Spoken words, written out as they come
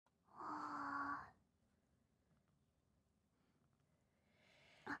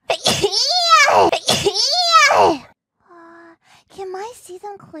Can I see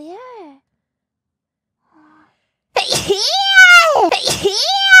them clear?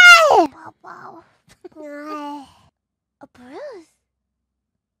 Wow. A bruise?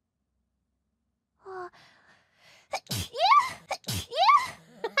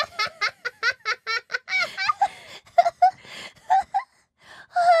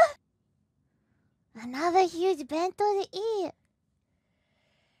 Another huge bento to eat.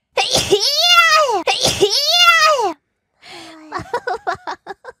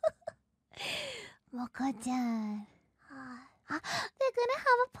 Moco-chan. They're gonna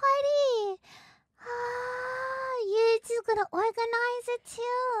have a party. Yuji's gonna organize it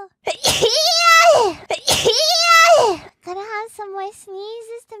too. Gonna have some more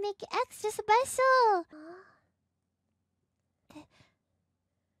sneezes to make it extra special.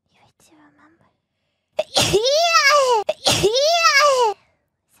 Yuji, remember?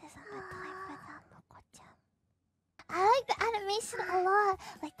 Says I'm not time for that, Moco-chan. I like the animation a lot.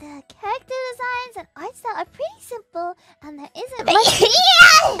 Like the character designs and art style are pretty simple, and there isn't much.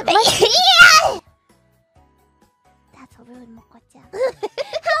 That's a rude, Moco-chan. How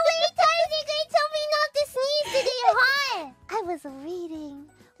many times are you gonna tell me not to sneeze today, huh? I was reading.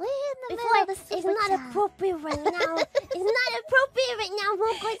 We're in the middle of the super It's not chat. appropriate right now.